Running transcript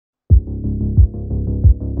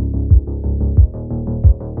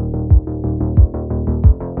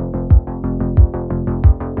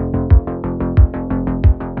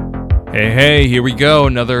Hey, here we go.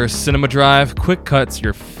 Another Cinema Drive. Quick Cuts,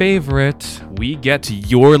 your favorite. We get to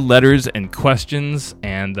your letters and questions,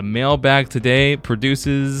 and the mailbag today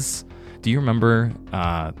produces... Do you remember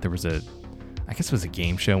there was I guess it was a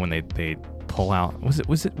game show when they pull out...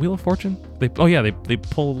 Was it Wheel of Fortune? They pull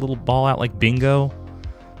a little ball out like bingo.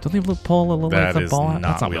 Don't they pull a little ball out?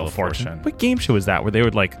 That's not Wheel of Fortune. What game show is that where they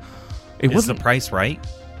would like... Is The Price Right?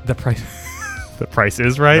 The Price... The Price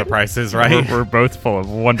is Right? The Price is Right. We're both full of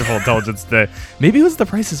wonderful intelligence today. Maybe it was The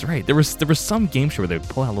Price is Right. There was some game show where they would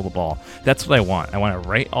pull out a little ball. That's what I want. I want to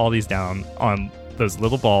write all these down on those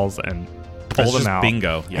little balls and pull them out.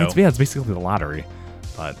 Bingo. It's basically the lottery.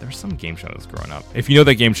 But there's some game show that was growing up. If you know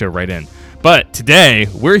that game show, write in. But today,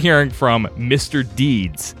 we're hearing from Mr.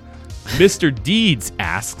 Deeds. Mr. Deeds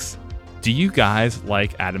asks, do you guys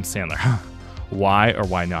like Adam Sandler? Why or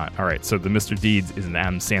why not? All right, so the Mr. Deeds is an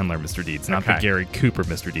Adam Sandler Mr. Deeds, not the Gary Cooper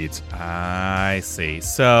Mr. Deeds. I see.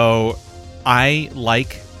 So I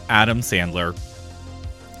like Adam Sandler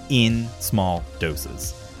in small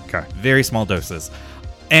doses. Okay. Very small doses.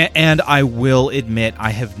 And I will admit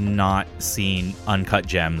I have not seen Uncut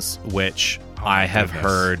Gems, which I have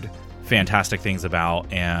heard fantastic things about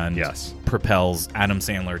and propels Adam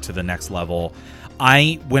Sandler to the next level.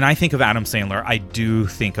 When I think of Adam Sandler, I do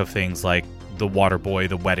think of things like The Waterboy,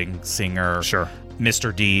 The Wedding Singer,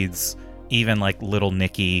 Mr. Deeds, even like Little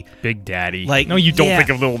Nicky, Big Daddy. Like, no, you don't think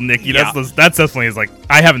of Little Nicky. Yeah. That's definitely is like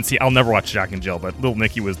I haven't seen. I'll never watch Jack and Jill, but Little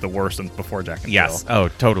Nicky was the worst before Jack and Jill. Yes. Oh,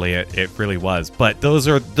 totally. It really was. But those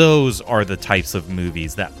are the types of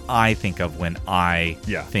movies that I think of when I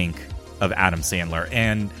think of Adam Sandler,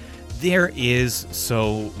 and there is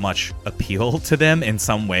so much appeal to them in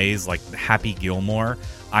some ways, like Happy Gilmore.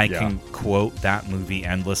 I can quote that movie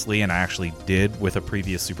endlessly, and I actually did with a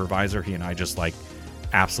previous supervisor. He and I just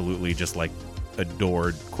absolutely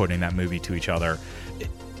adored quoting that movie to each other.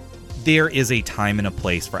 There is a time and a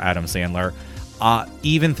place for Adam Sandler.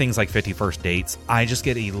 Even things like 50 First Dates, I just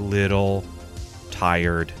get a little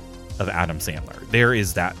tired of Adam Sandler. There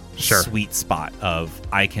is that sweet spot of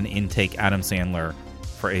I can intake Adam Sandler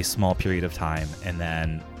for a small period of time, and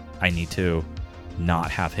then I need to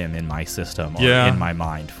not have him in my system or in my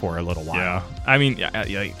mind for a little while. Yeah, I mean,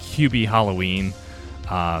 like Hubie Halloween,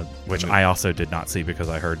 which I also did not see because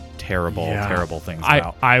I heard terrible things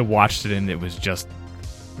about. I watched it and it was just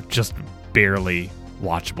barely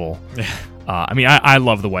watchable. I mean, I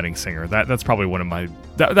love The Wedding Singer. That's probably one of my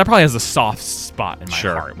that probably has a soft spot in my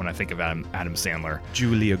heart when I think of Adam Sandler.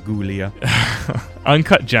 Julia Gulia.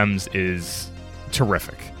 Uncut Gems is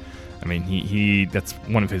terrific. I mean, he that's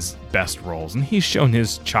one of his best roles, and he's shown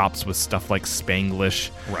his chops with stuff like Spanglish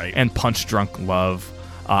and Punch Drunk Love.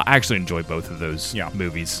 I actually enjoy both of those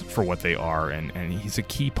movies for what they are, and he's a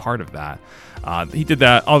key part of that. He did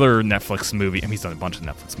that other Netflix movie. I mean, he's done a bunch of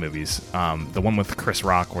Netflix movies. The one with Chris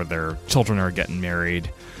Rock where their children are getting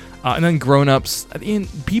married. And then Grown Ups. I mean,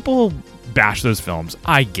 people bash those films.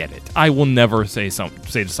 I get it. I will never say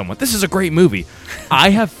to someone, this is a great movie.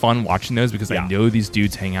 I have fun watching those because I know these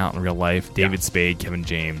dudes hang out in real life. David Spade, Kevin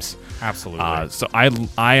James. Absolutely. So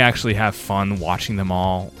I actually have fun watching them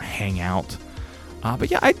all hang out.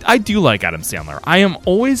 But yeah, I do like Adam Sandler. I am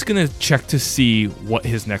always going to check to see what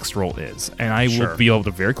his next role is. And I will be able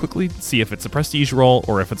to very quickly see if it's a prestige role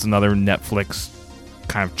or if it's another Netflix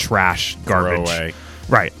kind of trash, garbage.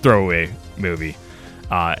 Throwaway movie.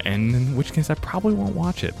 And in which case I probably won't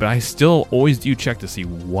watch it. But I still always do check to see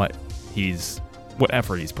what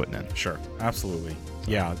effort he's putting in. Sure. Absolutely.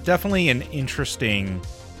 Yeah, definitely an interesting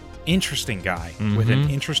guy with an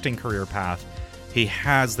interesting career path. He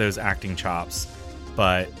has those acting chops,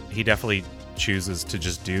 but he definitely chooses to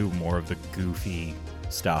just do more of the goofy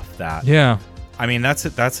stuff that I mean, that's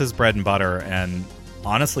his bread and butter, and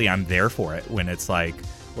honestly I'm there for it when it's like,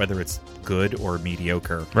 whether it's good or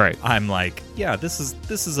mediocre, I'm like, this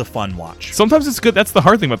is a fun watch. Sometimes it's good. That's the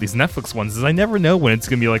hard thing about these Netflix ones is I never know when it's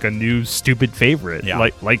gonna be like a new stupid favorite,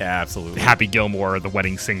 like absolutely Happy Gilmore or The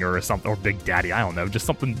Wedding Singer or something, or Big Daddy. I don't know, just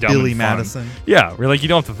something dumb. Billy and fun. Madison. Yeah, where like you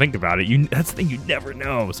don't have to think about it. That's the thing, you never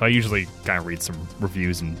know. So I usually kind of read some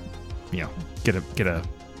reviews and take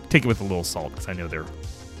it with a little salt because I know they're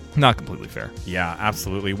not completely fair. Yeah,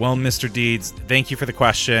 absolutely. Well, Mr. Deeds, thank you for the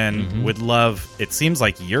question. Would love, it seems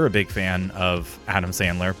like you're a big fan of Adam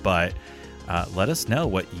Sandler, but let us know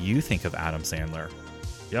what you think of Adam Sandler.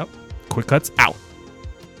 Yep. Quick Cuts out.